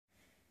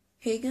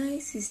Hey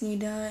guys, it's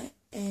Nida,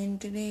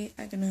 and today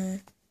I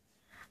gonna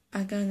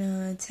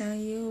tell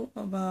you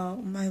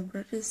about my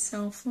brother's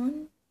cell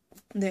phone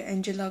that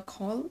Angela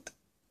called.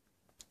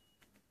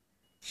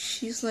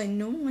 She's like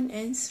no one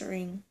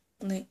answering.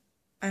 Like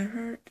I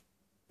heard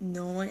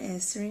no one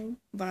answering,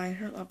 but I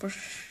heard a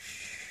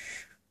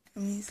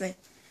it's like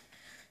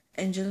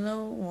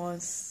Angela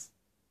was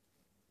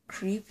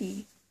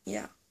creepy.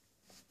 Yeah,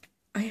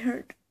 I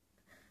heard.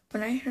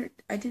 When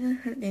I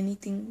didn't hear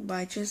anything, but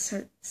I just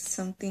heard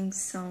something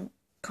sound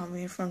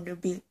coming from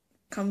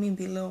coming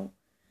below.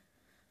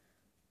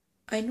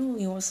 I know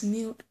it was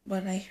mute,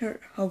 but I heard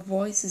her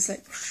voice is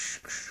like.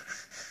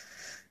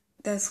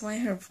 That's why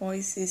her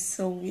voice is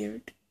so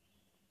weird.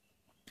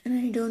 And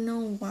I don't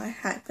know what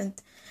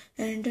happened.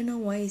 And I don't know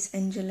why is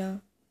Angela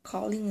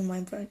calling on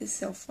my brother's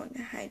cell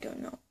phone. I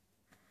don't know.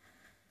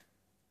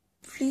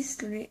 Please,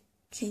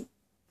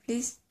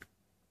 please,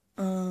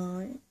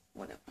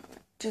 whatever.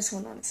 Just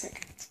hold on a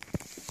second.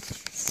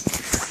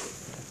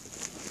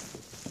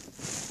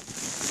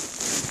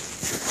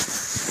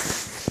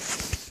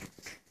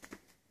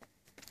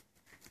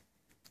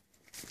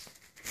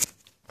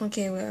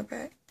 Okay, we're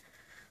back.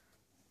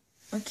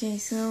 Okay,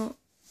 so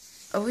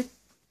I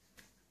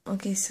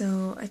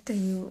tell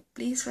you,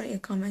 please write your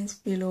comments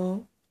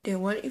below.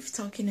 Then what if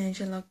Talking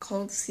Angela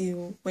calls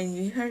you when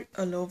you heard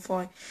a low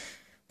voice,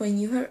 when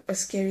you heard a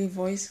scary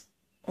voice,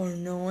 or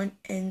no one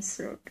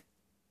answered?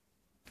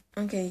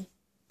 Okay,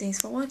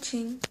 thanks for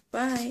watching.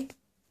 Bye.